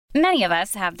Many of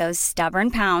us have those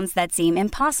stubborn pounds that seem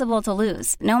impossible to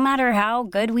lose, no matter how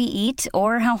good we eat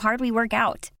or how hard we work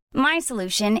out. My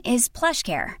solution is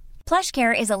PlushCare.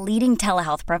 PlushCare is a leading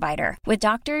telehealth provider with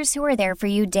doctors who are there for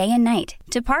you day and night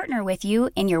to partner with you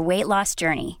in your weight loss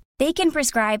journey. They can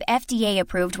prescribe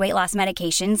FDA-approved weight loss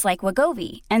medications like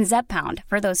Wegovy and Zepbound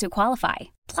for those who qualify.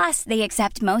 Plus, they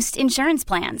accept most insurance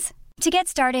plans. To get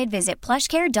started, visit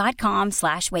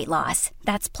plushcare.com/weightloss.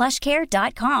 That's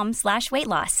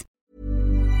plushcare.com/weightloss.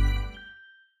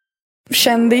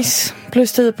 Kändis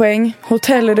plus 10 poäng.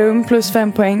 Hotellrum plus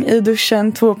 5 poäng. I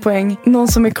duschen 2 poäng. Någon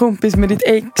som är kompis med ditt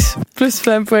ex plus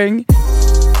 5 poäng.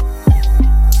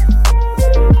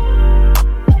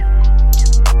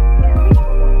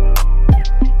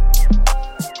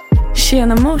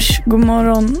 Tjena mors, god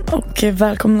morgon och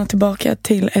välkomna tillbaka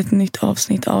till ett nytt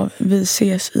avsnitt av Vi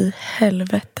ses i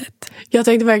helvetet. Jag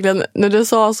tänkte verkligen, när du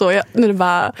sa så, när du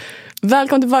bara,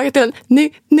 välkommen tillbaka till en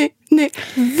ny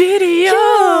video.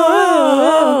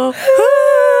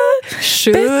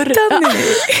 Sure. Det var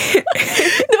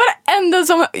det enda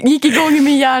som gick igång i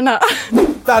min hjärna.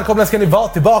 Välkomna ska ni vara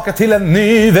tillbaka till en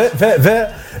ny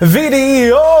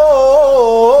video.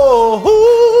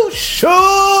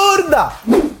 Körda!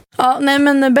 Ja, nej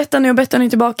men Bettan och Bettan är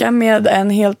tillbaka med en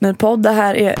helt ny podd. Det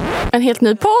här är en helt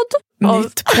ny podd.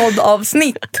 Nytt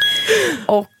poddavsnitt.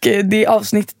 Och det är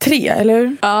avsnitt 3, eller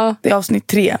hur? Ja. Det är avsnitt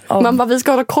 3 av... Man bara, vi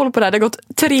ska hålla koll på det här. Det har gått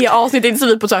 3 avsnitt, inte så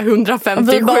vi på så här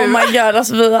 157. Vi bara, oh my god,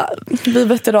 alltså vi är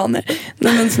veteraner.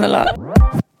 Nej men snälla.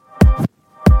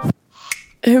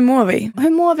 Hur mår vi? Hur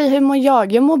mår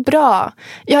jag? Jag mår bra.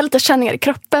 Jag har lite känningar i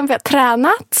kroppen för jag har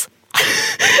tränat.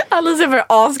 Alicia börjar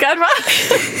asgarva.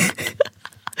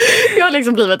 Jag har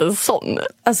liksom blivit en sån.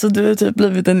 Alltså du har typ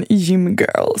blivit en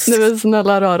gymgirls. Nej men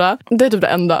snälla rara. Det är typ det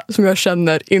enda som jag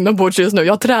känner inombords just nu.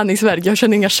 Jag har träningsvärk, jag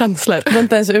känner inga känslor. Det är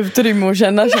inte ens utrymme att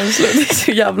känna känslor. Det är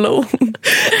så jävla ont.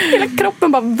 Hela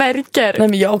kroppen bara verkar. Nej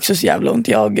men jag har också så jävla ont.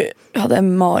 Jag hade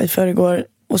MA i förrgår.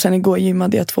 Och sen igår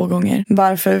gymmade jag 2 gånger.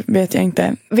 Varför vet jag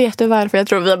inte. Vet du varför jag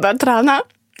tror vi har börjat träna?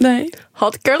 Nej.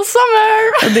 Hot Girl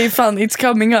Summer! Och det är fan, it's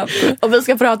coming up. Och vi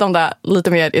ska prata om det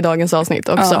lite mer i dagens avsnitt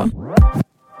också. Ja.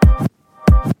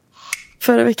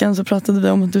 Förra veckan så pratade vi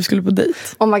om att du skulle på dejt.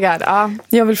 Oh my god, ja.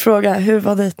 Jag vill fråga, hur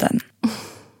var dejten?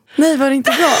 Nej, var det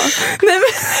inte bra? Nej men...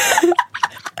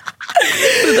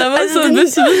 Det där var alltså, så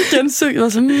besviken suck.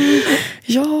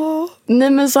 Ja. Nej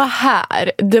men så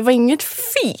här, det var inget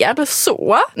fel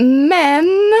så. Men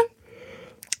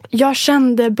jag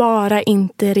kände bara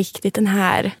inte riktigt den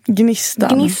här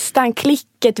Gnistan,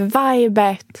 klicket,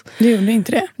 vibet. Du gjorde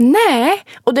inte det? Nej,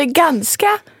 och det är ganska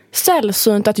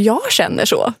sällsynt att jag känner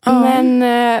så. Men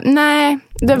nej,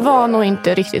 det var nog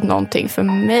inte riktigt någonting för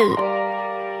mig.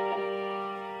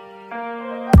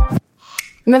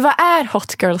 Men vad är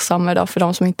Hot Girl Summer då för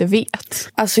de som inte vet?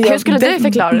 Alltså hur skulle du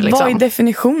förklara det liksom? Vad är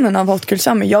definitionen av Hot Girl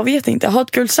Summer? Jag vet inte.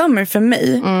 Hot Girl Summer för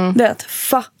mig, det är att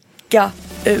fucka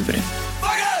ur.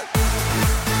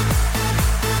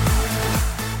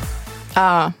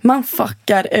 Man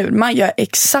fuckar ur. Man gör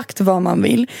exakt vad man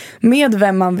vill. Med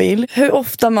vem man vill. Hur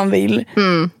ofta man vill.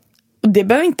 Och det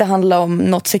behöver inte handla om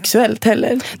något sexuellt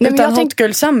heller. Nej, utan Hot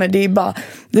Girl Summer, det är bara,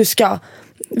 du ska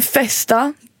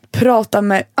festa, prata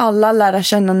med alla, lära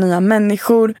känna nya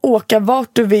människor, åka vart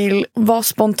du vill, vara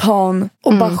spontan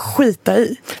och bara skita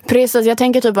i. Precis, jag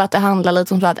tänker typ att det handlar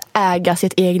lite om att äga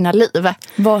sitt egna liv.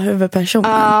 Var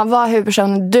huvudpersonen. Var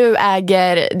huvudpersonen. Du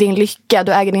äger din lycka,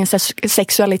 du äger din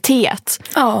sexualitet.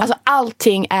 Alltså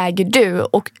allting äger du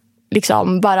och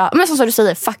liksom bara, men som du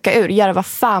säger, fucka ur, göra vad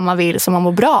fan man vill som man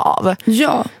mår bra av.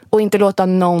 Ja. Och inte låta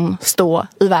någon stå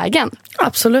i vägen.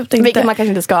 Absolut inte. Vilket man kanske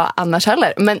inte ska annars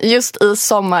heller. Men just i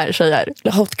sommar, tjejer.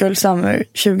 Hot Girl Summer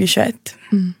 2021.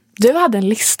 Du hade en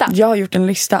lista. Jag har gjort en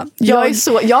lista. Jag har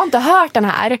inte hört den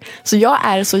här. Så jag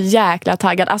är så jäkla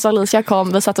taggad. Alltså Alicia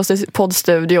kom, vi satt oss i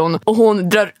poddstudion. Och hon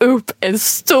drar upp en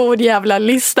stor jävla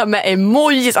lista med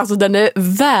emojis. Alltså den är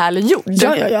välgjord.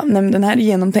 Ja. Nej, men den här är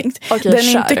genomtänkt. Okej, den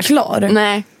är inte klar.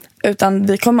 Nej. Utan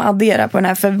vi kommer addera på den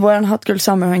här. För våran Hot Girl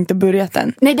Summer har inte börjat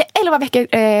än. Nej, det är 11 veckor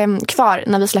kvar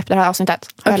när vi släppte det här avsnittet.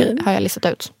 Har jag listat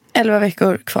ut. 11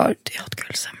 veckor kvar till Hot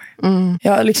Girl Summer.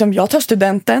 Jag tar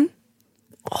studenten.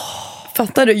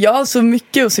 Fattar du? Jag har så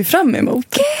mycket att se fram emot.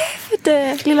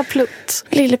 Gud, lilla plutt.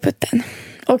 Lilleputten.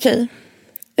 Okej.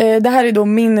 Det här är då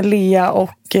min, Lea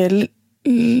och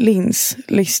Lins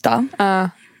lista.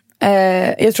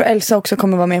 Jag tror Elsa också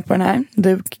kommer vara med på den här.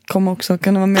 Du kommer också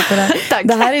kunna vara med på den här. Tack.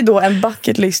 Det här är då en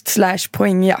bucketlist /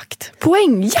 poängjakt.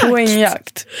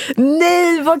 Poängjakt?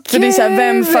 Nej, vad kul! För det är så här,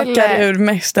 vem fuckar ur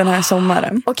mest den här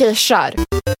sommaren? Okej, kör.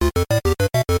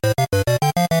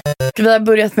 vi har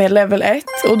börjat med level 1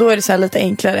 och då är det så här lite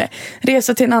enklare.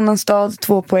 Resa till en annan stad,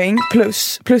 2 poäng.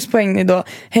 Pluspoäng är då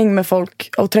häng med folk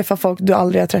och träffa folk du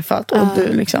aldrig har träffat. Och du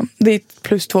liksom, det är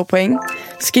plus 2 poäng.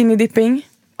 Skinny dipping,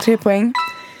 3 poäng.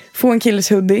 Få en killes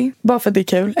hoodie, bara för att det är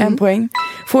kul, 1 poäng.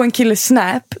 Få en killes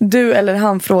snap, du eller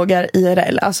han frågar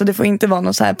IRL. Alltså det får inte vara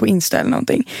något så här på Insta eller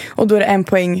någonting. Och då är det 1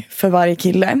 poäng för varje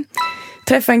kille.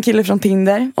 Träffa en kille från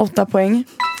Tinder, 8 poäng.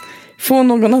 Få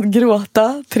någon att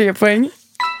gråta, 3 poäng.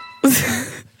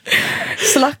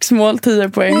 Slagsmål, 10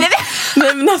 poäng.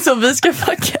 Nej men alltså vi ska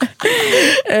fucka.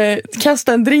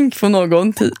 Kasta en drink på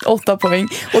någon, 8 poäng.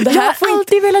 Och det här jag har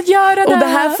alltid velat göra det. Och det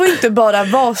här får inte bara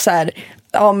vara så här.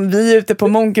 Vi är ute på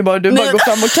Monkey Bar, du bara går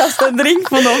fram och kastar en drink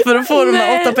på någon för att få de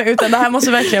här 8 poäng. Utan det här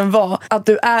måste verkligen vara att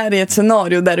du är i ett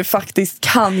scenario där du faktiskt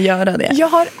kan göra det. Jag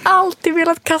har alltid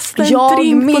velat kasta en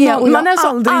drink på någon. Man är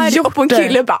så arg och på en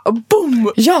kille bara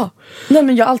boom. Ja, nej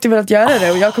men jag har alltid velat göra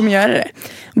det och jag kommer göra det.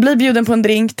 Bli bjuden på en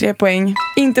drink, 3 poäng.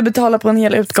 Inte betala på en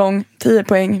hel utgång, 10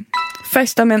 poäng.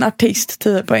 Festa med en artist,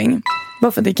 10 poäng.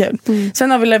 Bara för att det är kul.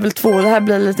 Sen har vi level 2, det här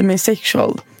blir lite mer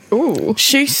sexual.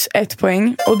 Kyss, 1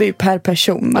 poäng. Och det är per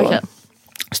person då.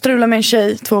 Strula med en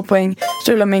tjej, 2 poäng.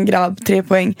 Strula med en grabb, 3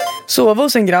 poäng. Sova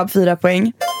hos en grabb, 4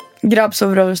 poäng. Grabb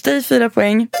sover hos dig, 4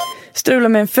 poäng. Strula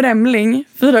med en främling,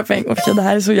 4 poäng. Okej, det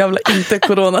här är så jävla inte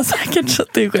coronasäkert så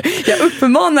att det är. Jag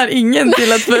uppmanar ingen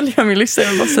till att följa min lista, jag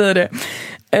vill bara säga det.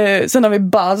 Sen har vi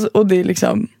buzz och det är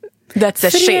liksom that's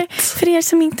the shit. För er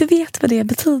som inte vet vad det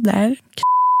betyder.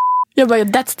 Jag bara,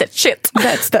 that's the shit.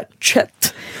 That's the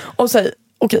shit. Och säg,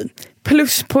 okej,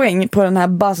 pluspoäng på den här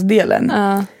buzz-delen.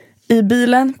 I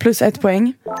bilen plus 1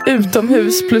 poäng.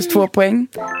 Utomhus plus 2 poäng.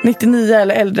 99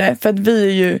 eller äldre. För att vi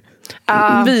är ju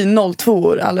vi är 02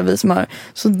 år, alla vi som har.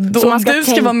 Så då, om du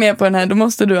ska vara med på den här, då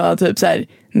måste du ha typ så här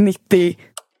 90.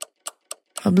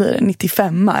 Vad blir det?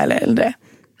 95 eller äldre.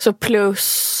 Så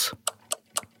plus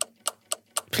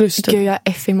typ. Gud, jag är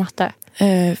F i matte.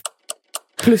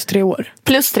 Plus 3 år.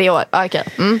 Plus 3 år, okej.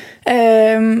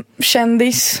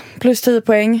 Kändis, plus 10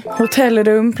 poäng.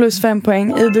 Hotellrum, plus 5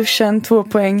 poäng. I duschen, 2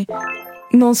 poäng.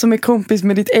 Någon som är kompis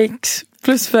med ditt ex,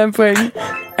 plus 5 poäng.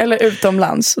 Eller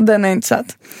utomlands, den är inte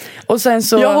satt. Och sen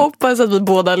så... Jag hoppas att vi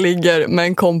båda ligger med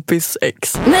en kompis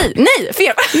ex. Nej,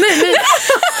 fel. Nej.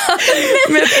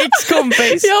 Med ett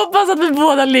ex-kompis. Jag hoppas att vi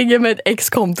båda ligger med ett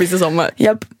ex-kompis i sommar.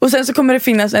 Japp. Och sen så kommer det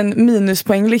finnas en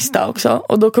minuspoänglista också.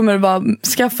 Och då kommer det vara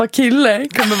skaffa kille.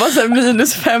 Kommer vara så här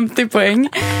minus 50 poäng.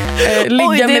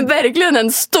 Oj, det är verkligen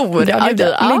en stor.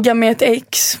 Ligga med ett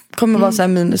ex kommer vara så här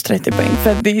minus 30 poäng.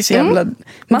 För att det är så jävla...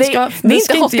 Det är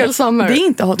inte hot girl summer. Det är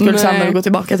inte hot girl summer att gå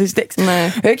tillbaka till sex.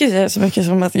 Nej. Jag kan säga så mycket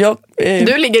som att jag...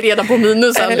 Du ligger redan på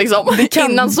minusen liksom,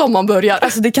 innan sommaren börjar.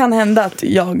 Alltså det kan hända att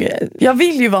jag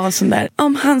vill ju vara en sån där.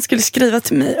 Om han skulle skriva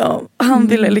till mig och han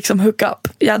ville liksom hook up,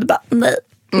 jag hade bara nej.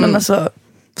 Men alltså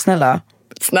snälla.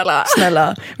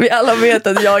 Vi alla vet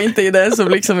att jag inte är den som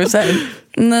liksom är såhär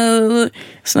nej.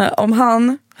 Snälla, om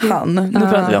han nu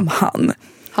pratar vi om han.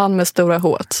 Han med stora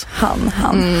H. Han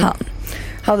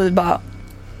hade vi bara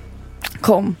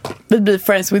kom, vi blir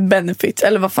friends with benefits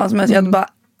eller vad fan som helst. Jag hade bara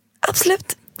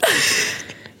absolut.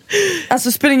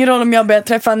 Alltså spelar ingen roll om jag börjar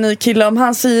träffa en ny kille. Om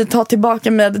han säger ta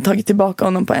tillbaka mig, jag hade tagit tillbaka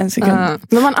honom på 1 sekund.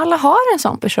 Men man alla har en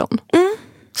sån person.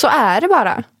 Så är det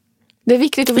bara. Det är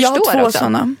viktigt att förstå. Jag har 2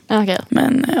 sådana. Okay.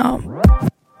 Men ja.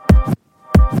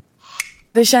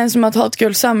 Det känns som att Hot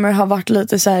Girl Summer har varit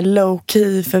lite så här low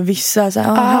key för vissa så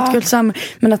här, Hot Girl Summer,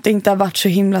 men att det inte har varit så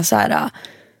himla så här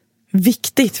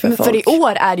viktigt för folk. För i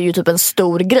år är det ju typ en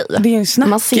stor grej. Det är en snackis.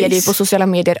 Man ser det ju på sociala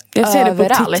medier överallt. Jag ser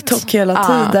det på TikTok hela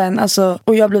tiden. Alltså,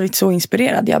 och jag har blivit så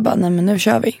inspirerad. Jag bara, nej men nu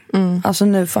kör vi. Alltså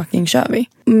nu fucking kör vi.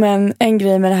 Men en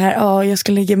grej med det här, jag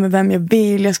ska ligga med vem jag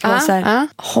vill. Jag ska vara så här,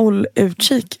 håll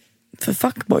utkik för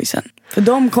fuckboysen. För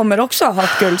de kommer också ha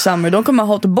Hot Girl Summer. De kommer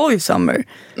ha Hot Boy Summer.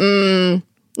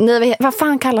 Nej, vad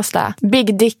fan kallas det?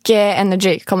 Big Dick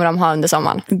Energy kommer de ha under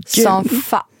sommaren. Som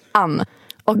fan.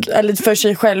 Eller för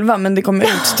sig själva, men det kommer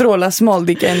utstråla small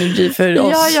dick energy för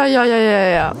oss.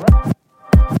 Ja.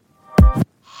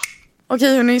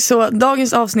 Okej hörni, så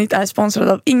dagens avsnitt är sponsrad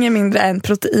av ingen mindre än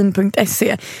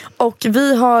protein.se. Och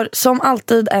vi har som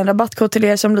alltid en rabattkod till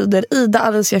er som lyder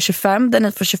IDAALICIA25. Där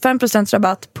ni får 25%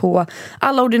 rabatt på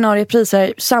alla ordinarie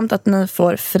priser samt att ni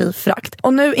får fri frakt.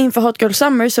 Och nu inför Hot Girl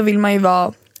Summer så vill man ju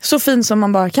vara så fin som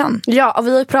man bara kan. Ja, och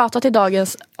vi har pratat i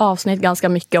dagens avsnitt ganska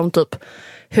mycket om typ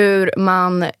hur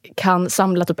man kan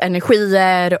samla typ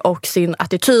energier och sin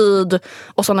attityd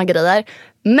och såna grejer.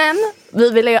 Men vi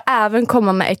vill ju även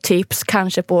komma med ett tips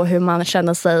kanske på hur man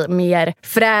känner sig mer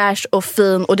fräsch och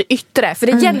fin och det yttre. För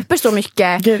det hjälper så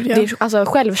mycket din alltså,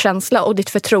 självkänsla och ditt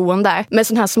förtroende med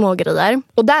såna här små grejer.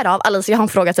 Och därav, Alicia, jag har en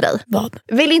fråga till dig. Vad?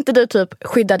 Vill inte du typ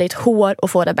skydda ditt hår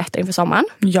och få det bättre inför sommaren?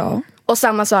 Ja. Och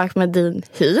samma sak med din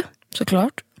hy.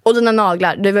 Såklart. Och dina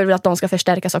naglar, du vill att de ska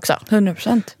förstärkas också?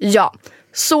 100%. Ja.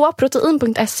 Så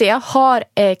protein.se har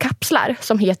kapslar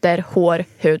som heter hår,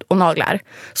 hud och naglar.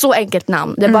 Så enkelt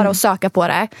namn, det är bara att söka på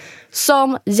det.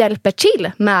 Som hjälper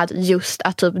till med just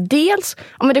att typ dels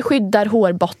om det skyddar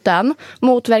hårbotten,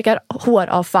 motverkar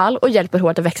håravfall och hjälper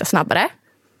håret att växa snabbare.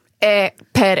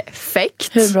 Perfekt.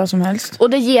 Hur bra som helst. Och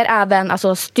det ger även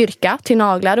alltså, styrka till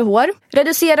naglar och hår.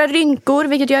 Reducerar rynkor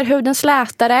vilket gör huden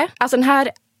slätare. Alltså den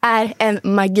här är en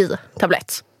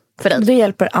magitablett för dig. Det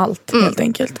hjälper allt helt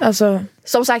enkelt. Alltså...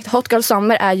 Som sagt, Hot Girl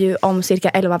Summer är ju om cirka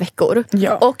 11 veckor.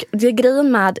 Ja. Och det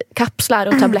grejen med kapslar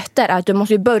och tabletter är att du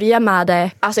måste ju börja med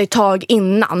det alltså ett tag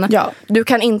innan. Ja. Du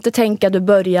kan inte tänka att du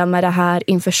börjar med det här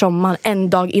inför sommaren, en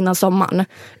dag innan sommaren.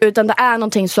 Utan det är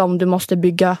någonting som du måste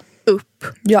bygga upp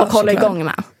och hålla igång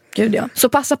med. Gud, ja. Så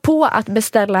passa på att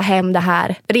beställa hem det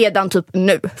här redan typ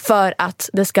nu för att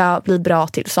det ska bli bra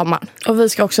till sommaren. Och vi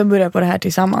ska också börja på det här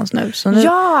tillsammans nu. Så nu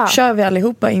kör vi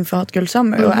allihopa inför Hot Girl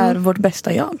Summer och är vårt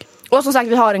bästa jag. Och som sagt,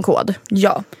 vi har en kod.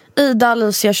 Ja. Ida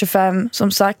Alicia 25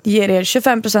 som sagt ger er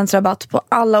 25% rabatt på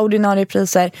alla ordinarie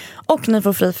priser och ni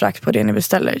får fri frakt på det ni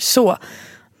beställer. Så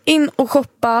in och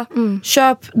shoppa,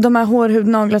 köp de här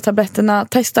hårhudnaglartabletterna,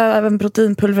 testa även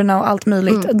proteinpulverna och allt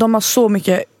möjligt. De har så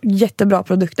mycket jättebra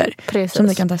produkter som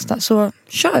ni kan testa. Så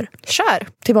kör!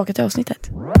 Tillbaka till avsnittet.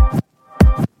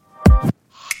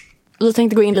 Vi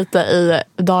tänkte gå in lite i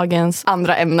dagens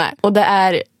andra ämne. Och det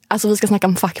är, alltså vi ska snacka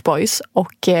om fuckboys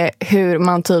och hur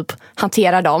man typ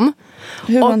hanterar dem.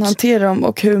 Hur man hanterar dem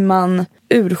och hur man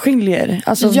urskiljer.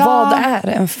 Alltså vad är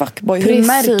en fuckboy? Hur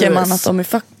märker man att de är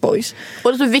fuckboys?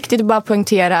 Och det är viktigt att bara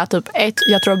poängtera att typ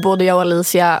jag tror att både jag och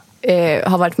Alicia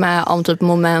har varit med om typ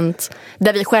moment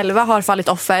där vi själva har fallit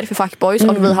offer för fuckboys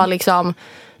och vi har liksom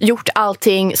gjort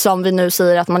allting som vi nu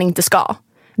säger att man inte ska.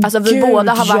 Alltså vi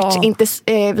båda har varit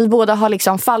vi båda har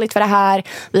liksom fallit för det här.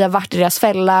 Vi har varit i deras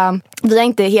fälla. Vi har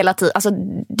inte hela tiden, alltså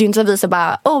det är inte så att vi så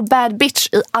bara bad bitch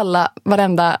i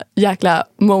varenda jäkla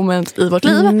moment i vårt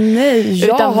liv. Nej,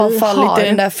 jag har fallit i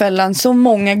den där fällan så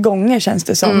många gånger känns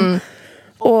det som.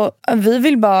 Och vi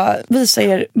vill bara visa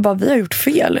er vad vi har gjort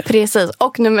fel. Precis,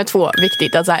 och nummer 2,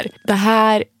 viktigt att så här, det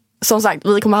här, som sagt,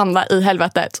 vi kommer hamna i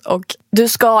helvetet och du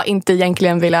ska inte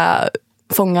egentligen vilja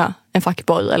fånga en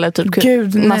fuckboy eller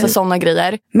typ massa sådana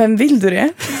grejer. Men vill du det?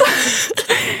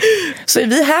 Så är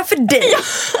vi här för dig.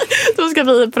 Då ska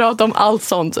vi prata om allt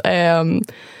sånt.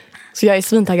 Så jag är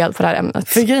svintaggad på det här ämnet.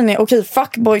 För grejen är, okej,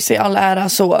 fuckboys är all ära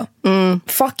så.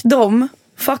 Fuck dem.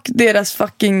 Fuck deras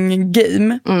fucking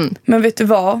game. Men vet du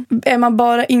vad? Är man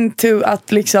bara into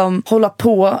att liksom hålla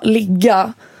på,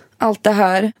 ligga, allt det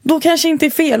här, då kanske inte är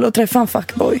fel att träffa en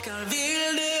fuckboy.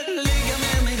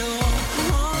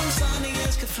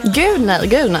 Gud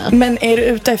nej. Men är du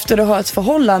ute efter att ha ett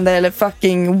förhållande eller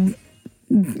fucking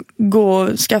gå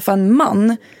och skaffa en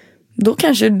man,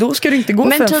 då ska du inte gå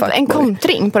för en fuckboy. Men typ en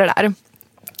kontring på det där.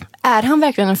 Är han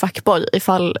verkligen en fuckboy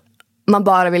ifall man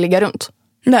bara vill ligga runt?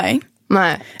 Nej.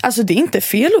 Alltså det är inte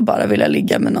fel att bara vilja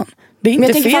ligga med någon. Det är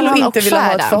inte fel att inte vilja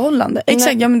ha ett förhållande.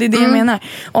 Exakt, ja men det är det jag menar.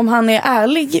 Om han är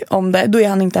ärlig om det, då är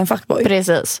han inte en fuckboy.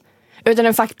 Precis. Utan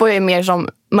en fuckboy är mer som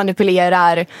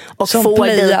manipulerar och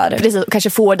kanske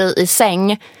får dig i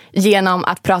säng genom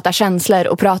att prata känslor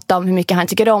och prata om hur mycket han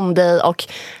tycker om dig och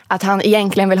att han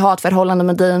egentligen vill ha ett förhållande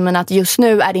med dig men att just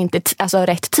nu är det inte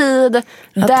rätt tid.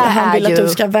 Att han vill att du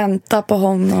ska vänta på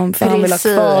honom för han vill ha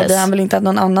kvar dig, han vill inte att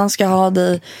någon annan ska ha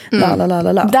dig.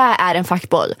 Det är en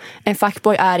fuckboy. En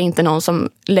fuckboy är inte någon som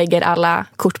lägger alla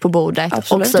kort på bordet.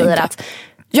 Absolut, och säger inte. Att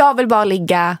jag vill bara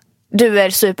ligga, du är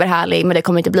superhärlig men det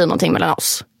kommer inte bli någonting mellan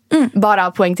oss.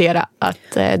 Bara poängtera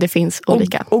att det finns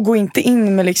olika. Och gå inte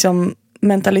in med liksom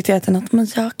mentaliteten att men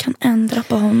jag kan ändra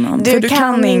på honom. Du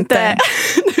kan inte.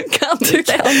 Du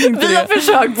kan inte. Vi har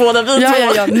försökt båda vi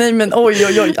två. Ja. Nej men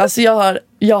oj. Alltså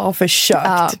jag har försökt.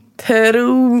 Ja.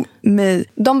 Tro mig.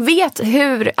 De vet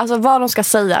vad de ska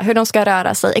säga, hur de ska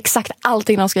röra sig, exakt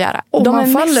allting de ska göra. Och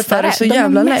man faller för det så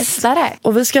jävla lätt.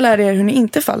 Och vi ska lära er hur ni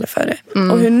inte faller för det.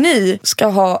 Och hur ni ska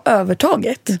ha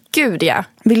övertaget. Gud ja.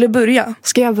 Vill du börja?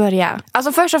 Ska jag börja?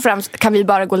 Alltså först och främst kan vi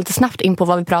bara gå lite snabbt in på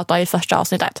vad vi pratade i första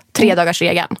avsnittet.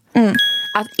 3-dagarsregeln.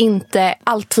 Att inte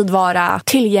alltid vara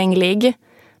tillgänglig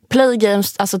play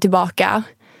games alltså tillbaka.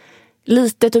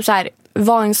 Lite typ så här,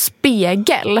 vara en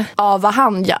spegel av vad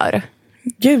han gör.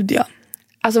 Gud ja.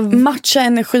 Alltså matcha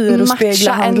energier och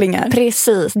spegla handlingar.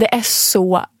 Precis, det är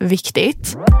så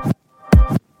viktigt.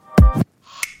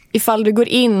 Ifall du går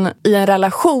in i en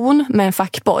relation med en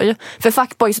fuckboy, för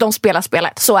fuckboys de spelar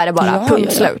spelet, så är det bara,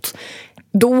 punkt slut.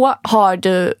 Då har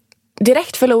du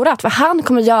direkt förlorat, för han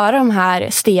kommer göra de här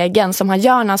stegen som han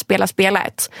gör när han spelar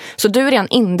spelet. Så du är redan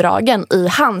indragen i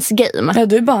hans game. Ja,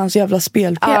 du är bara hans jävla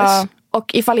spelpjäs.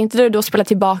 Och ifall inte du då spelar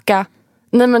tillbaka,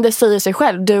 nej men det säger sig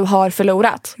själv, du har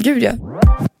förlorat. Gud ja.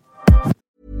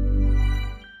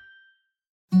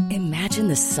 Imagine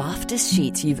the softest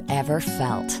sheets you've ever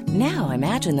felt. Now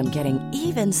imagine them getting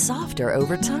even softer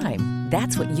over time.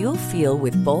 That's what you'll feel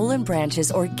with Boll &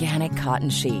 Branch's organic cotton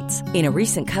sheets. In a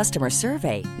recent customer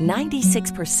survey,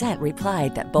 96%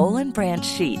 replied that Boll & Branch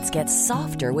sheets get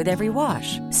softer with every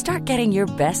wash. Start getting your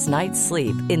best night's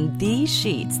sleep in these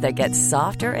sheets that get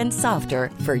softer and softer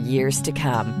for years to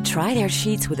come. Try their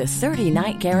sheets with a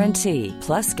 30-night guarantee.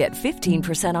 Plus, get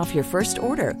 15% off your first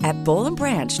order at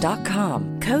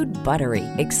bollandbranch.com. Code BUTTERY.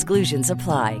 Exclusions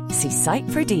apply. See site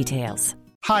for details.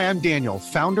 Hi, I'm Daniel,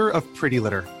 founder of Pretty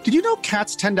Litter. Did you know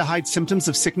cats tend to hide symptoms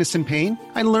of sickness and pain?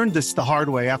 I learned this the hard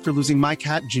way after losing my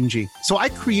cat, Gingy. So I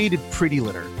created Pretty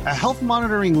Litter, a health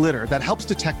monitoring litter that helps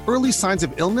detect early signs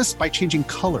of illness by changing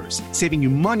colors, saving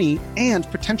you money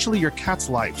and potentially your cat's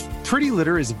life. Pretty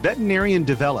Litter is veterinarian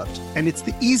developed, and it's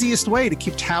the easiest way to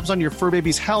keep tabs on your fur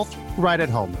baby's health right at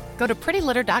home. Go to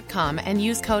prettylitter.com and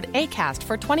use code ACAST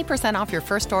for 20% off your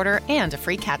first order and a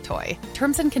free cat toy.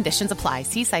 Terms and conditions apply.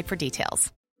 See site for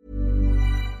details.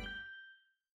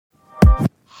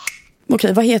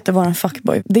 Okej, vad heter våran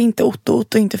fuckboy? Det är inte Otto,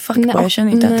 inte fuckboy. Nej, jag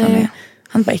känner inte att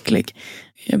han är äcklig.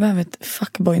 Jag behöver ett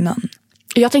fuckboy-namn.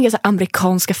 Jag tänker så här,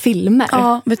 amerikanska filmer.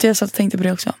 Ja, vet du, jag satt och tänkte på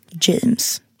det också.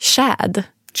 James. Chad.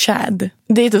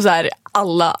 Det är typ så här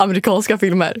alla amerikanska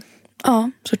filmer.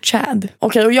 Ja, så Chad.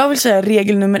 Okej, och jag vill säga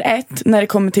regel nummer 1 när det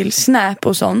kommer till Snap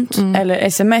och sånt. Eller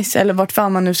sms eller vart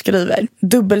fan man nu skriver.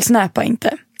 Dubbelsnappa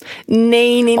inte.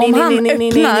 Nej. Om han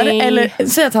öppnar, eller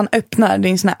säg att han öppnar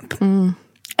din Snap.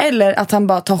 Eller att han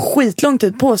bara tar skitlång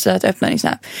tid på sig att öppna din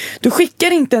Snap. Du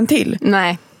skickar inte en till.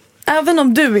 Nej. Även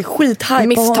om du är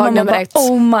skithype på honom och bara,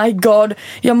 oh my god,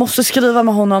 jag måste skriva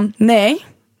med honom. Nej.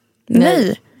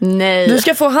 Du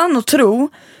ska få han att tro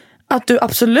att du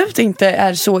absolut inte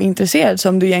är så intresserad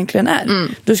som du egentligen är.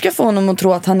 Du ska få honom att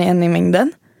tro att han är en i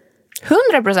mängden.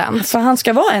 100%. För han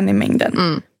ska vara en i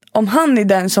mängden. Om han är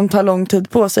den som tar lång tid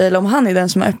på sig, eller om han är den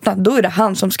som har öppnat, då är det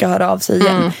han som ska höra av sig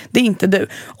igen. Det är inte du.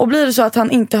 Och blir det så att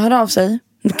han inte hör av sig,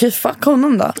 okej, fuck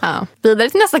honom då. Ja. Vidare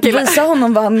till nästa kille. Visa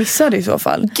honom vad han missade i så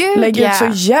fall. Lägg ut så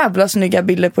jävla snygga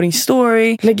bilder på din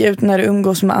story. Lägg ut när du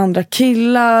umgås med andra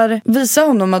killar. Visa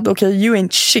honom att okej, you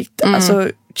ain't shit. Alltså,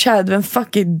 Chad, vem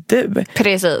fuck är du?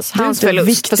 Precis, hans förlust.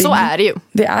 Viktig. För så är det ju.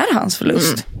 Det är hans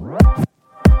förlust.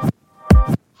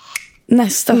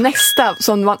 Nästa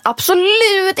som man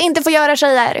absolut inte får göra,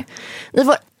 tjejer. Ni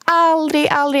får aldrig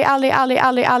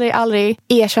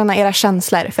erkänna era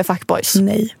känslor för fuckboys.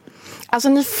 Nej. Alltså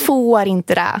ni får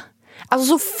inte det.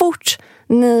 Alltså så fort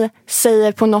ni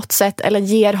säger på något sätt eller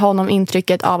ger honom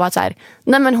intrycket av att så här,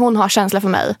 nej men hon har känsla för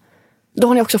mig, då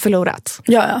har ni också förlorat.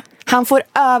 Ja. Han får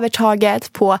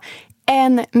övertaget på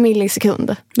 1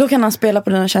 millisekund. Då kan han spela på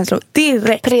dina känslor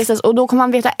direkt. Precis, och då kommer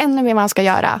han veta ännu mer vad han ska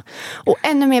göra. Och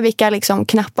ännu mer vilka liksom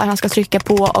knappar han ska trycka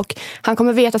på. Och han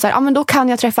kommer veta så här, men då kan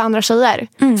jag träffa andra tjejer.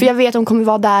 För jag vet att de kommer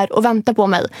vara där och vänta på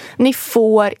mig. Ni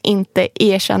får inte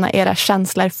erkänna era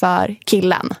känslor för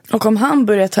killen. Och om han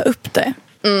börjar ta upp det,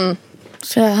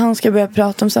 så han ska börja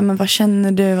prata om så här, men vad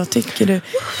känner du, vad tycker du?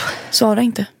 Svara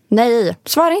inte. Nej,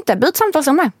 svara inte, byt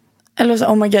samtalsämne. Eller så,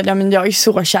 oh my god, men jag är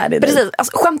så kär i dig. Precis,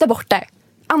 alltså, skämta bort det.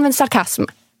 Använd sarkasm.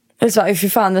 Eller så, fy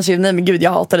fan, jag säger, nej men gud,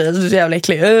 jag hatar dig, du är så jävla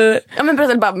äcklig. Ja men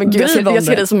precis, bara, men gud, jag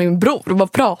ser dig som min bror.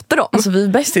 Vad pratar du om? Alltså vi är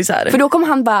bästisar. För då kommer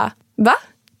han bara, va?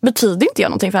 Betyder inte jag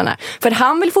någonting för henne? För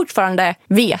han vill fortfarande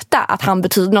veta att han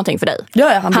betyder någonting för dig.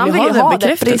 Ja, han vill ha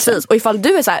det, precis. Och ifall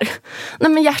du är så här,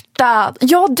 nej men hjärta,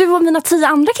 ja du och mina 10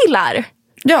 andra killar.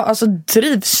 Ja, alltså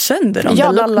driv sönder dem.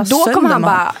 Ja, då kommer han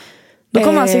bara... Då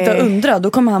kommer han sitta och undra.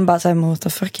 Då kommer han bara säga, what the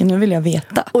fuck, nu vill jag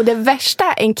veta. Och det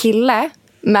värsta en kille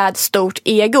med stort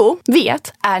ego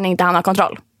vet är när inte han har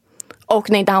kontroll. Och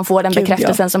när inte han får den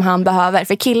bekräftelsen som han behöver.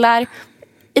 För killar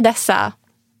i dessa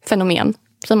fenomen,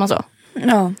 säger man så?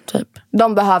 Ja, typ.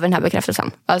 De behöver den här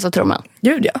bekräftelsen. Alltså tror man.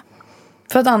 Gud ja.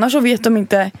 För att annars så vet de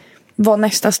inte vad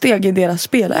nästa steg i deras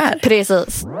spel är.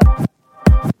 Precis.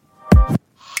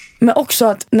 Men också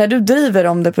att när du driver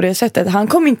om det på det sättet, han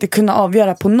kommer inte kunna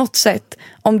avgöra på något sätt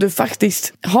om du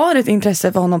faktiskt har ett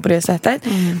intresse för honom på det sättet.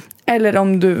 Eller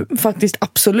om du faktiskt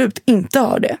absolut inte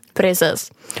har det.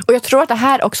 Precis. Och jag tror att det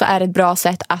här också är ett bra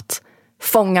sätt att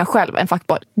fånga själv en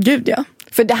fuckboy. Gud ja.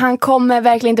 För han kommer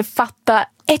verkligen inte fatta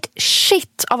ett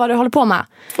shit av vad du håller på med.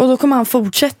 Och då kommer han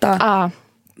fortsätta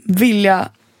vilja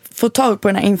få tag på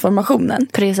den här informationen.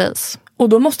 Precis. Och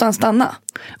då måste han stanna.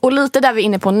 Och lite där vi är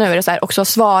inne på nu är det så här, också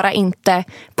svara inte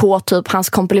på typ hans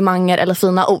komplimanger eller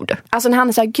fina ord. Alltså när han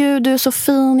är så här, gud du är så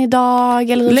fin idag.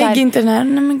 Eller lägg här, inte den här,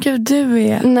 nej men gud du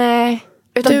är. Nej.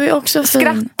 Utan du är också fin.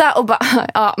 Skratta och bara,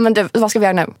 ja men du, vad ska vi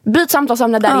göra nu? Byt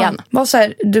samtalsämne där igen. Var så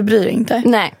här, du bryr dig inte.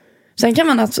 Nej. Sen kan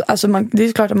man, det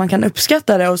är klart att man kan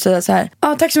uppskatta det och säga så här,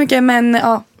 tack så mycket men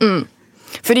ja.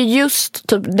 För det är just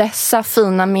typ dessa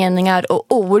fina meningar och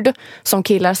ord som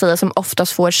killar säger som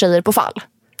oftast får tjejer på fall.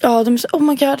 Ja, de säger, oh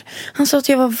my god, han sa att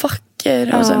jag var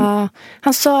vacker. Och sen,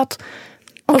 han sa att...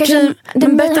 Okej,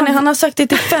 men han har sagt det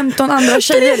till 15 andra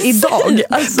tjejer idag.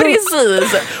 Alltså.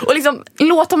 Precis. Och liksom,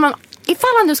 låt man...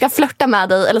 Ifall han nu ska flirta med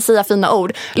dig eller säga fina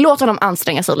ord, låt honom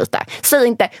anstränga sig lite. Säg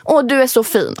inte, du är så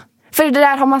fin. För det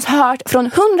där har man hört från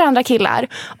 100 andra killar.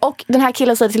 Och den här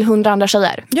killen säger till 100 andra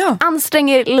tjejer. Ja. Ansträng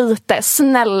er lite,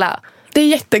 snälla. Det är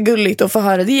jättegulligt att få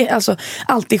höra. Det är alltså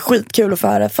alltid skitkul att få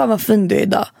höra. Fan vad fin du är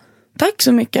idag. Tack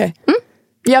så mycket.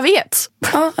 Jag vet.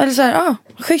 Ja, eller så här,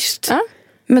 schysst. Ja.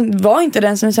 Men var inte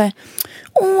den som säger,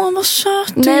 vad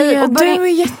söt du är. Du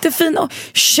är jättefin.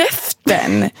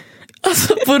 Käften.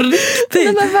 Alltså på riktigt.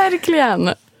 Nej men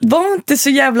verkligen. Var inte så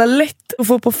jävla lätt att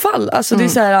få på fall. Alltså det är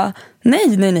så här,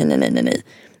 nej.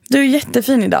 Du är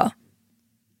jättefin idag.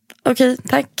 Okej,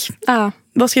 tack.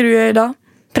 Vad ska du göra idag?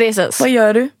 Precis. Vad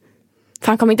gör du? För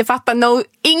han kommer inte fatta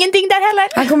ingenting där heller.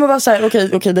 Han kommer vara så här,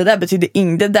 okej, det där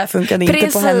betyder det där funkade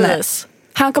inte på henne.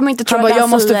 Han kommer inte tro att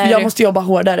jag måste jobba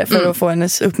hårdare för att få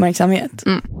hennes uppmärksamhet.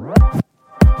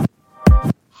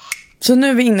 Så nu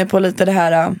är vi inne på lite det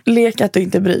här, lek att du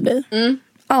inte bryr dig.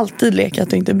 Alltid leka att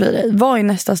du inte bryr dig. Vad är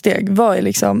nästa steg? Vad är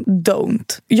liksom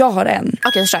don't? Jag har en.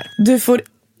 Okej, kör. Du får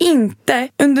inte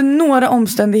under några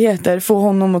omständigheter få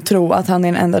honom att tro att han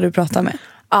är den enda du pratar med.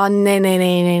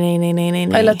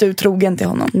 Nej. Eller att du är trogen till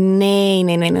honom.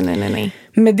 Nej.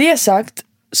 Med det sagt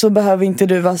så behöver inte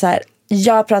du vara så här,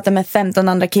 jag pratar med 15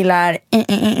 andra killar.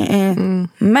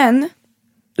 Men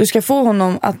du ska få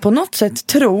honom att på något sätt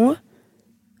tro,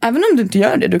 även om du inte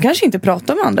gör det, du kanske inte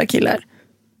pratar med andra killar.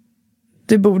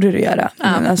 Det borde du göra.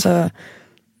 Men alltså,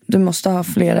 du måste ha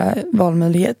flera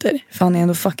valmöjligheter. För han är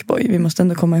ändå fuckboy. Vi måste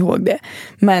ändå komma ihåg det.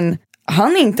 Men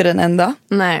han är inte den enda.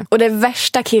 Nej. Och det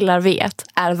värsta killar vet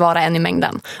är att vara en i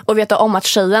mängden. Och veta om att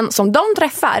tjejen som de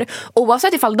träffar,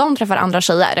 oavsett ifall de träffar andra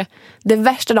tjejer, det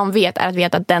värsta de vet är att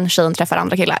veta att den tjejen träffar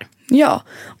andra killar. Ja.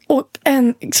 Och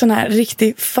en sån här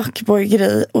riktig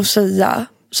fuckboy-grej att säga,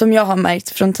 som jag har märkt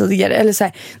från tidigare, eller så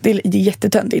här, det är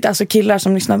jättetöntigt. Alltså killar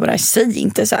som lyssnar på det här, säg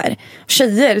inte så här.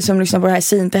 Tjejer som lyssnar på det här,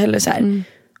 säg inte heller så här.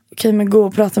 Okej, men gå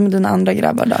och prata med dina andra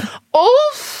grabbar då.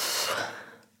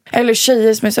 Eller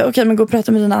tjejer som är så, okej, men gå och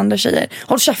prata med dina andra tjejer.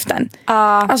 Håll käften.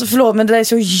 Alltså förlåt, men det där är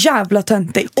så jävla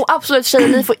töntigt. Och absolut, tjejer,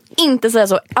 ni får inte säga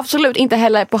så. Absolut inte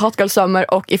heller på Hot Girl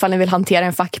Summer och ifall ni vill hantera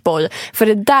en fuckboy. För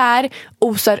det där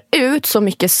osar ut så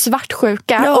mycket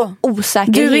svartsjuka och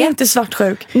osäkerhet. Du är inte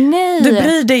svartsjuk. Nej. Du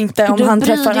bryr dig inte om han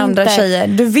träffar andra tjejer.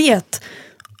 Du vet.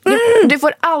 Du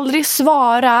får aldrig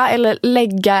svara eller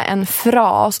lägga en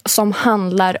fras som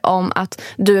handlar om att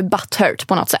du är butthurt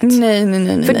på något sätt.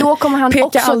 Nej. För då kommer han peka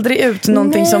också... aldrig ut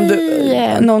någonting som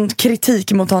du, någon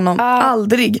kritik mot honom.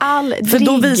 Aldrig. För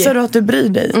då visar du att du bryr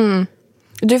dig.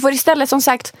 Du får istället, som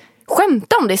sagt,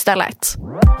 skämta om det istället.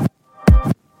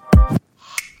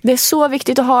 Det är så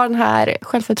viktigt att ha den här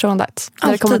självförtroendet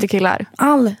när det kommer till killar.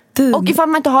 Alltid. Och ifall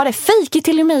man inte har det, fake it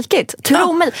till you make it.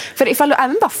 Tro mig. För ifall du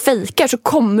även bara fejkar så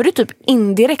kommer du typ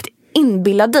indirekt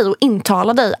inbilla dig och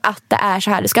intala dig att det är så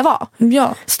här det ska vara.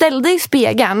 Ja. Ställ dig i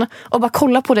spegeln och bara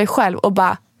kolla på dig själv och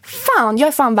bara, fan, jag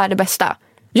är fan värd det bästa.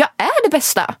 Jag är det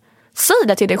bästa. Säg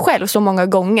det till dig själv så många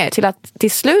gånger till att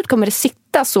till slut kommer det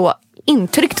sitta så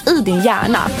intryckt i din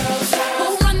hjärna.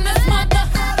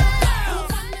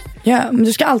 Ja, men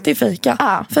du ska alltid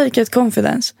fejka. Fejka ett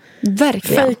confidence.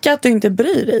 Verkligen. Fejka att du inte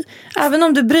bryr dig. Även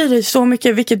om du bryr dig så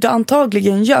mycket, vilket du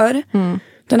antagligen gör.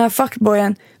 Den här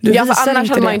fuckboyen, du visar för annars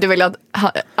inte hade det. man inte velat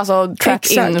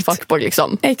track in fuckboy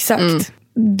liksom. Exakt.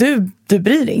 Du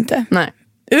bryr dig inte. Nej.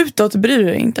 Utåt bryr du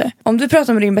dig inte. Om du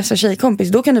pratar med din bästa tjejkompis,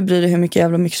 då kan du bry dig hur mycket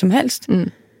jävla mycket som helst.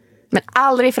 Men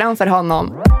aldrig framför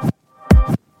honom.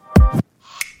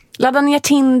 ladda ner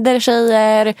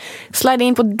Tinder-tjejer, slida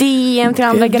in på DM till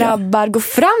andra grabbar, gå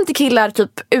fram till killar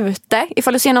typ ute,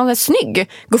 ifall du ser någon är snygg,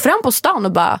 gå fram på stan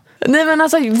och bara, nej men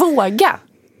alltså våga.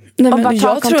 Nej, och bara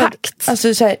ta kontakt.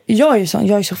 Alltså så här, jag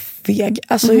är så feg.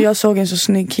 Alltså jag såg en så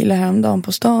snygg kille häromdagen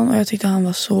på stan och jag tyckte han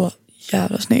var så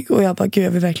jävla snygg. Och jag bara, gud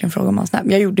jag vill verkligen fråga om han snap.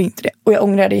 Jag gjorde inte det. Och jag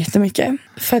ångrade jättemycket.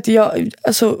 För att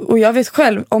och jag vet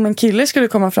själv, om en kille skulle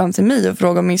komma fram till mig och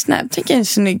fråga om min snap, tänk en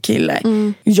snygg kille.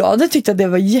 Jag hade tyckt att det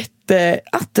var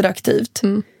jätteattraktivt.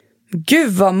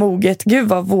 Gud vad moget, gud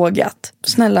vad vågat.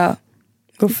 Snälla,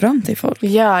 gå fram till folk.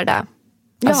 Gör det.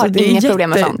 Jag har inga problem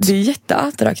med sånt. Det är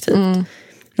jätteattraktivt.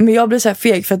 Men jag blir så här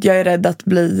feg för att jag är rädd att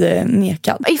bli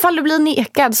nekad. Ifall du blir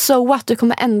nekad, so what? Du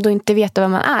kommer ändå inte veta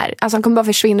vem man är. Alltså han kommer bara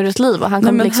försvinna ur ditt liv. Och han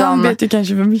kommer liksom... han vet ju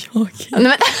kanske vem jag är.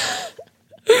 Nej,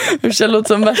 men... Det låter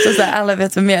som värsta så här, alla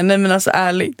vet vem jag är. Nej men alltså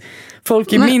ärligt.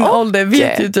 Folk i min ålder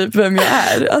vet ju typ vem jag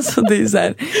är. Alltså det är så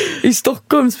här, i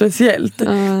Stockholm speciellt.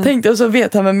 Tänkte och så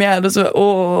vet han vem jag är. Och så,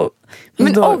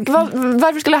 men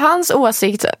varför skulle hans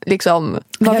åsikt liksom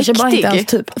vara viktig? Bara inte alls,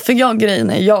 typ. För grejen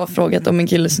är, jag har frågat om en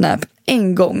killes snap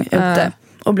en gång ute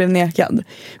och blev nekad.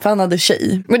 För han hade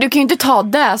tjej. Men du kan ju inte ta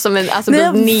det som en nej,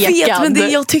 jag nekad. Vet,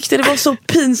 men jag tyckte det var så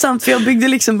pinsamt. För jag byggde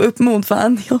liksom upp mot för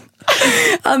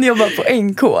han jobbar på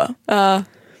NK.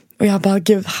 Och jag bara,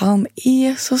 gud han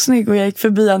är så snygg. Och jag gick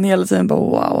förbi han hela tiden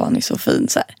och bara, wow han är så fin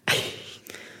så här.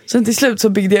 Så till slut så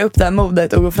byggde jag upp det här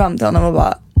modet och gå fram till honom och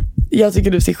bara, jag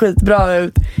tycker du ser skitbra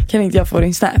ut, kan inte jag få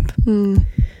din snap?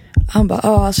 Han bara,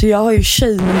 alltså jag har ju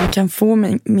tjej men du kan få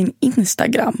min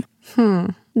Instagram.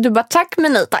 Du bara, tack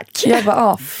men nej tack. Jag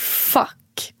bara,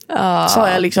 fuck. Sa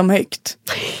jag liksom högt.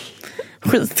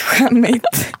 Skitskämmigt.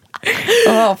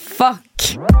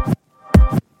 Fuck.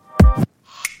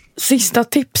 Sista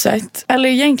tipset, eller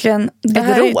egentligen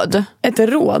ett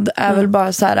råd är väl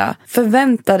bara så här: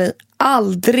 förvänta dig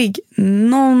aldrig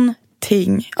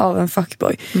någonting av en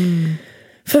fuckboy.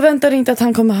 Förvänta dig inte att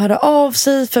han kommer höra av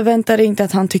sig. Förvänta dig inte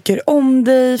att han tycker om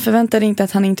dig. Förvänta dig inte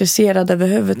att han är intresserad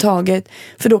överhuvudtaget.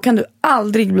 För då kan du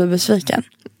aldrig bli besviken.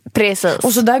 Precis.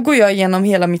 Och så där går jag igenom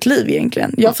hela mitt liv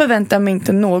egentligen. Jag förväntar mig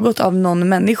inte något av någon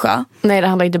människa. Nej, det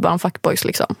handlar inte bara om fuckboys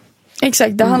liksom.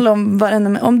 Exakt, det handlar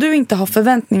om du inte har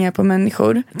förväntningar på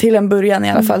människor till en början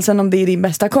i alla fall. Sen om det är din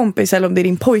bästa kompis eller om det är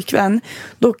din pojkvän,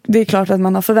 då det är klart att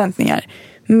man har förväntningar.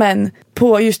 Men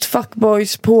på just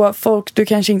fuckboys, på folk du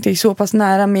kanske inte är så pass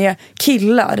nära med,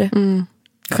 killar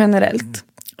generellt,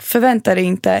 förvänta dig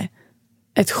inte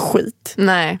ett skit.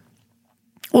 Nej.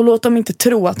 Och låt dem inte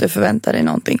tro att du förväntar dig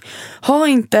någonting.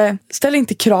 Ställ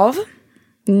inte krav.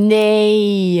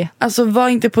 Nej. Alltså var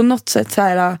inte på något sätt så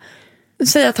här.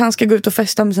 Säg att han ska gå ut och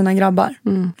festa med sina grabbar.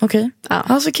 Okej.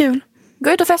 Ja, så kul.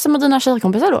 Gå ut och festa med dina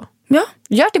tjejkompisar då. Ja.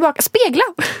 Gör tillbaka. Spegla.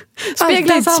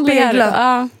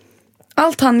 Spegla.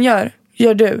 Allt han gör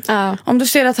du. Om du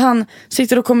ser att han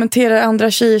sitter och kommenterar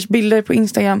andra tjejers bilder på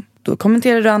Instagram, då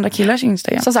kommenterar du andra killars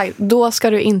Instagram. Som sagt, då ska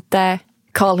du inte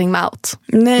call him out.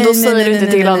 Nej, då säger du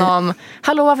inte till honom,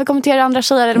 hallå varför kommenterar andra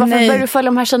tjejer? Eller varför börjar du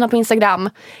följa de här tjejerna på Instagram?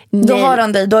 Då har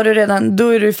han dig, då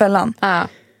är du i fällan.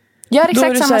 Gör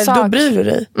exakt samma sak. Då bryr du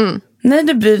dig. Nej,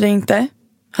 du bryr dig inte.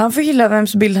 Han får gilla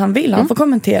vems bild han vill. Han får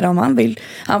kommentera om han vill.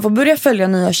 Han får börja följa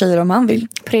nya tjejer om han vill.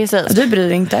 Precis. Du bryr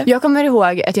dig inte. Jag kommer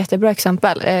ihåg ett jättebra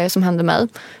exempel som hände mig.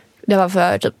 Det var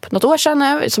för typ något år sedan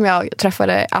nu som jag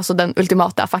träffade alltså den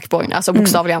ultimata fuckboyn. Alltså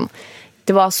bokstavligen.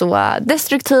 Det var så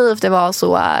destruktivt. Det var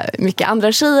så mycket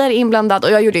andra tjejer inblandad.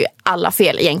 Och jag gjorde ju alla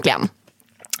fel egentligen.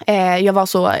 Jag var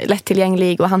så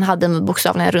lättillgänglig och han hade mig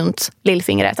bokstavligen runt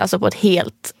lillfingret. Alltså på ett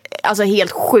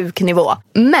helt sjuk nivå.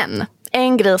 Men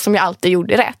en grej som jag alltid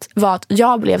gjorde rätt var att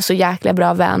jag blev så jäkla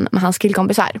bra vän med hans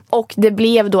killkompisar. Och det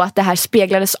blev då att det här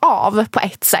speglades av på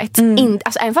ett sätt.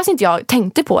 Alltså, även fast inte jag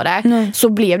tänkte på det så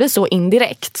blev det så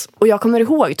indirekt. Och jag kommer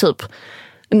ihåg typ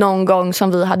någon gång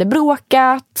som vi hade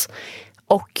bråkat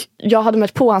och jag hade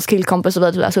mött på hans killkompis och vi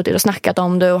hade suttit och snackat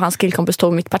om det och hans killkompis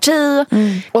tog mitt parti.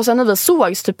 Och sen när vi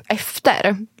sågs typ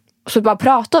efter så bara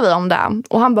pratade vi om det.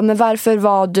 Och han bara, men varför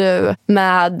var du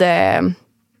med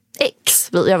X?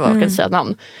 Jag vågade inte säga ett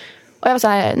namn. Och jag var så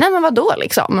här, nej men vadå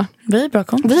liksom? Vi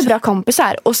är bra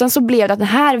kompisar. Och sen så blev det att den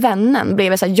här vännen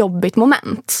blev ett så här jobbigt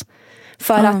moment.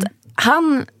 För att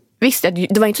han visste att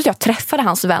det var inte så att jag träffade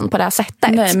hans vän på det här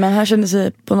sättet. Nej, men han kände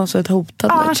sig på något sätt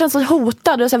hotad. Ja, han kände sig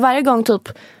hotad. Och så varje gång typ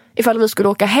ifall vi skulle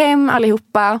åka hem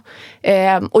allihopa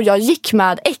och jag gick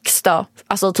med X då,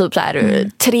 alltså typ så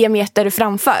här 3 meter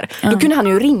framför, då kunde han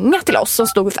ju ringa till oss som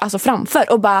stod alltså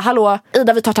framför och bara, hallå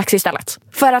Ida, vi tar taxi istället.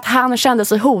 För att han kände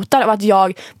sig hotad av att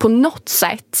jag på något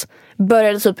sätt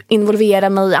började typ involvera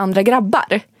mig i andra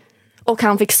grabbar. Och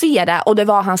han fick se det och det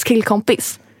var hans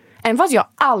killkompis. även fast jag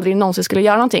aldrig någonsin skulle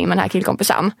göra någonting med den här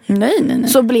killkompisen. Nej.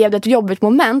 Så blev det ett jobbigt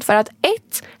moment för att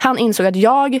han insåg att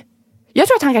jag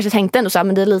tror att han kanske tänkte ändå så här,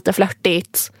 men det är lite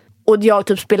flörtigt. Och jag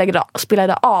typ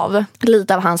spelade av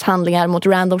lite av hans handlingar mot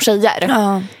random tjejer.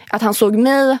 Att han såg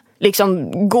mig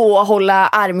liksom gå och hålla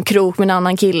armkrok med en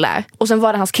annan kille. Och sen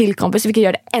var det hans killkompis, vilket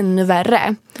gör det ännu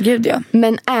värre. Gud, ja.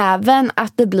 Men även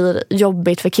att det blir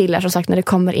jobbigt för killar, som sagt, när det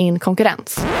kommer in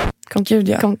konkurrens.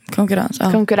 Konkurrens.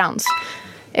 Ja. Konkurrens.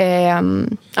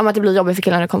 Att det blir jobbigt för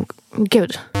killar när det kommer...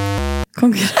 Gud.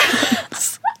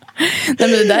 Konkurrens. Nej,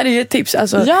 men det där är ju ett tips.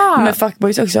 Alltså, med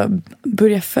fuckboys också.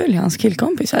 Börja följa hans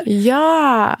killkompisar.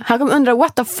 Ja. Han kommer undra,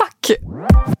 what the fuck?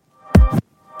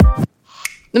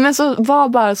 Nej, men så var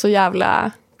bara så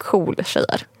jävla cool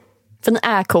tjejer. För ni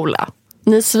är coola.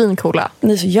 Ni är svincoola.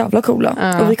 Ni är så jävla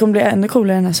coola. Och vi kommer bli ännu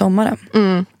coolare den här sommaren.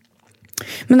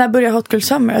 Men när börjar Hot Girl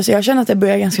Summer? Alltså jag känner att det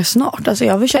börjar ganska snart. Alltså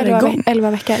jag vill köra igång.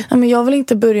 11 veckor. Ja, men jag vill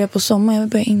inte börja på sommar, jag vill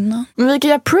börja innan. Men vi kan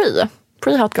göra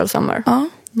pre-Hot Girl Summer. Ja.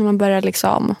 När man börjar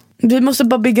liksom... Vi måste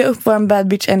bara bygga upp vår bad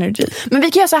bitch energy. Men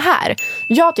vi kan göra så här.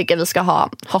 Jag tycker vi ska ha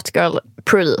Hot Girl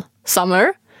pre-Summer.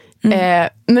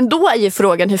 Men då är ju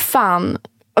frågan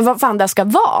vad fan det ska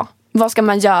vara. Vad ska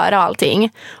man göra och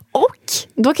allting. Och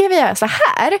då kan vi göra så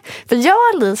här. För jag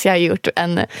och Alicia har gjort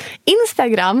en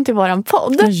Instagram till våran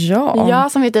podd. Ja,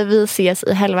 som heter Vi ses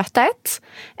i helvetet.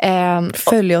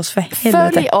 Följ oss för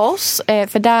helvete. Följ oss,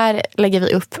 för där lägger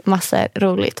vi upp massor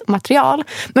roligt material.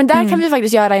 Men där kan vi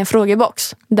faktiskt göra en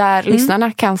frågebox. Där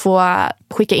lyssnarna kan få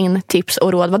skicka in tips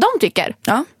och råd vad de tycker.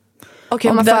 Ja. Och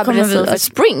hur man förbereder sig för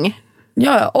spring.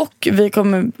 Ja, och vi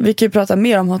kan ju prata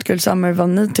mer om Hot Girl Summer, vad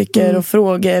ni tycker och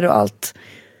frågor och allt.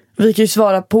 Vi kan ju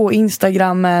svara på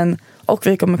Instagrammen och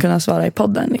vi kommer kunna svara i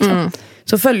podden liksom.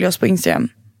 Så följ oss på Instagram.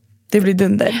 Det blir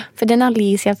dunder. För den har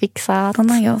Alicia fixat. Den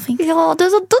har jag fixat. Ja, du är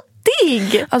så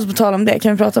duktig. Alltså på tal om det,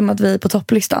 kan vi prata om att vi är på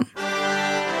topplistan?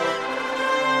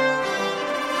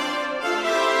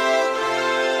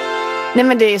 Nej,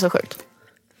 men det är så sjukt.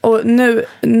 Och nu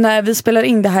när vi spelar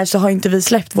in det här så har inte vi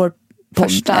släppt vår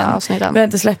första avsnitten. Vi har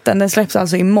inte släppt den släpps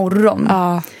alltså imorgon.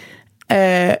 Ja.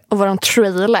 Och våran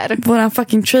trailer. Våran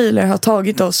fucking trailer har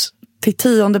tagit oss till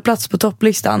 10:e plats på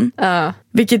topplistan.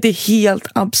 Vilket är helt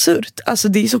absurt. Alltså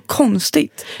det är så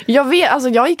konstigt. Jag vet, alltså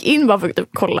jag gick in bara för att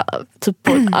kolla typ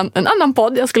på en annan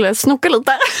podd. Jag skulle snoka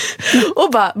lite.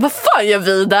 Och bara, vad fan gör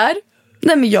vi där?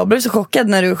 Nej, men jag blev så chockad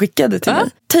när du skickade till mig.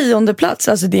 10:e plats,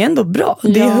 alltså det är ändå bra.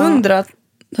 Det är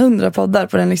 100 poddar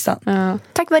på den listan.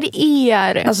 Tack vare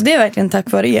er. Alltså det är verkligen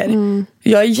tack vare er.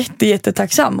 Jag är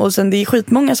jättetacksam. Och sen det är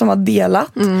skitmånga som har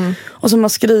delat. Och som har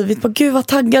skrivit på gud vad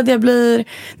taggad jag blir.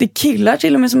 Det är killar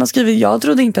till och med som har skrivit. Jag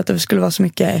trodde inte att det skulle vara så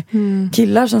mycket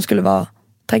killar som skulle vara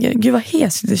taggade. Gud vad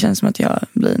hes det känns som att jag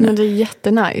blir nu. Men det är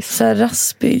jättenice. Så här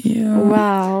raspig.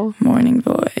 Wow. Morning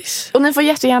voice. Och ni får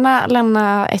jättegärna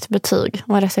lämna ett betyg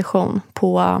och en recension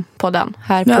på podden.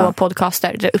 Här på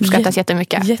Podcaster. Det uppskattas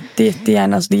jättemycket.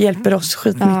 Jättegärna. Alltså det hjälper oss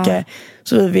skitmycket.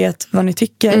 Så vi vet vad ni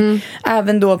tycker.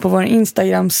 Även då på vår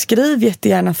Instagram. Skriv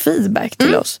jättegärna feedback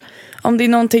till oss. Om det är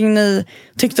någonting ni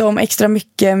tyckte om extra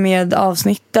mycket med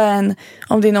avsnitten.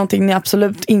 Om det är någonting ni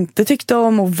absolut inte tyckte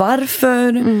om och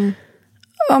varför.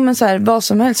 Ja, men så här, vad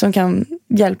som helst som kan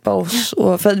hjälpa oss.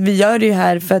 Och för att vi gör det ju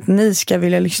här för att ni ska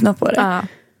vilja lyssna på det.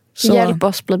 Så. Hjälp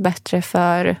oss bli bättre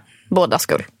för båda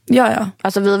skull. Ja.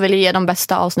 Alltså vi vill ge de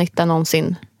bästa avsnitten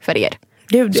någonsin för er.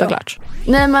 Gud, såklart.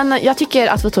 Nej, men jag tycker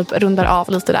att vi typ rundar av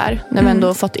lite där. När vi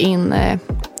ändå fått in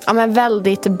men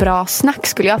väldigt bra snack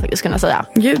skulle jag faktiskt kunna säga.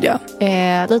 Gud, ja.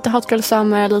 Lite Hot Girl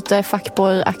Summer, lite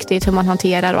fuckboy-aktigt hur man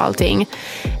hanterar och allting.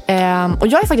 Och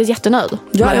jag är faktiskt jättenöjd.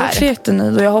 Jag är också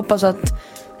jättenöjd och jag hoppas att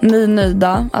ni är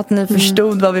nöjda, att ni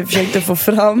förstod vad vi försökte få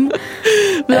fram.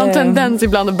 Vi har en tendens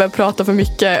ibland att börja prata för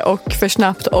mycket och för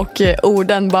snabbt och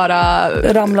orden bara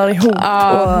ramlar ihop.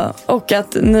 Och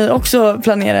att ni också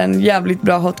planerar en jävligt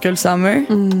bra Hot Girl Summer.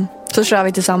 Så kör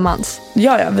vi tillsammans.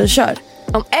 Ja, vi kör.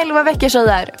 Om 11 veckor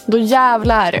tjejer, då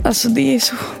jävlar. Alltså det är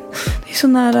så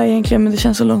nära egentligen, men det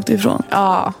känns så långt ifrån.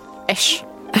 Ja, äsch.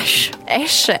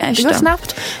 Det går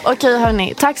snabbt. Okej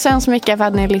hörni, tack så hemskt mycket för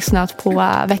att ni har lyssnat på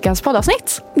veckans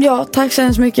poddavsnitt. Ja, tack så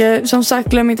hemskt mycket. Som sagt,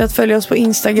 glöm inte att följa oss på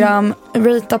Instagram.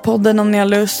 Rita podden om ni har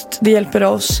lust. Det hjälper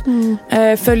oss.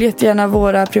 Följ jättegärna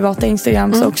våra privata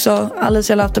Instagrams också.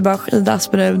 Alicia Lauterbach, Ida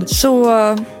Asperud. Så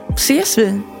ses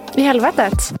vi. I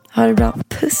helvetet. Ha det bra.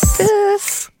 Puss.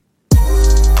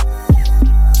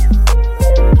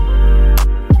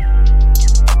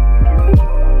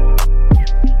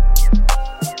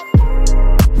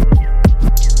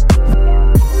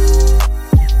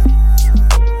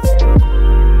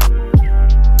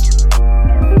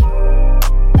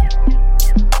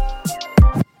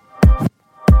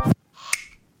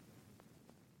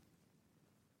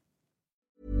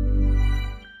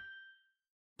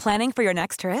 Planning for your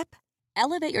next trip?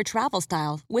 Elevate your travel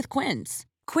style with Quince.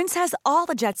 Quince has all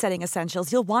the jet-setting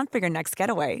essentials you'll want for your next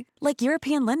getaway, like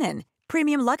European linen,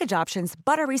 premium luggage options,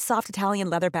 buttery soft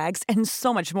Italian leather bags, and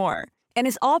so much more. And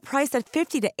is all priced at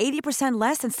 50 to 80%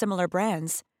 less than similar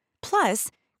brands.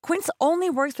 Plus, Quince only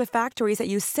works with factories that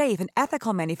use safe and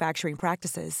ethical manufacturing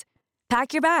practices.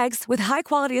 Pack your bags with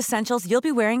high-quality essentials you'll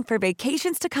be wearing for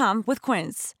vacations to come with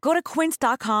Quince. Go to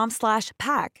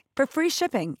quince.com/pack for free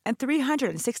shipping and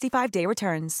 365-day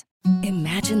returns.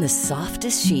 Imagine the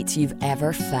softest sheets you've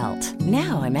ever felt.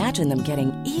 Now imagine them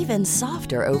getting even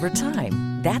softer over time.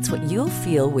 That's what you'll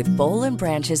feel with Boll &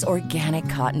 Branch's organic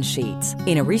cotton sheets.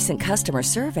 In a recent customer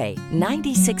survey,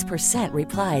 96%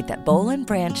 replied that Boll &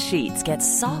 Branch sheets get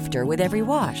softer with every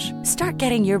wash. Start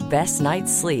getting your best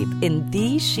night's sleep in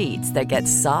these sheets that get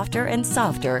softer and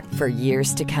softer for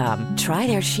years to come. Try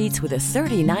their sheets with a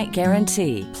 30-night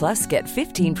guarantee. Plus, get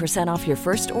 15% off your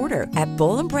first order at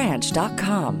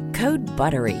bollandbranch.com. Code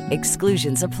BUTTERY.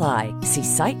 Exclusions apply. See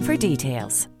site for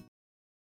details.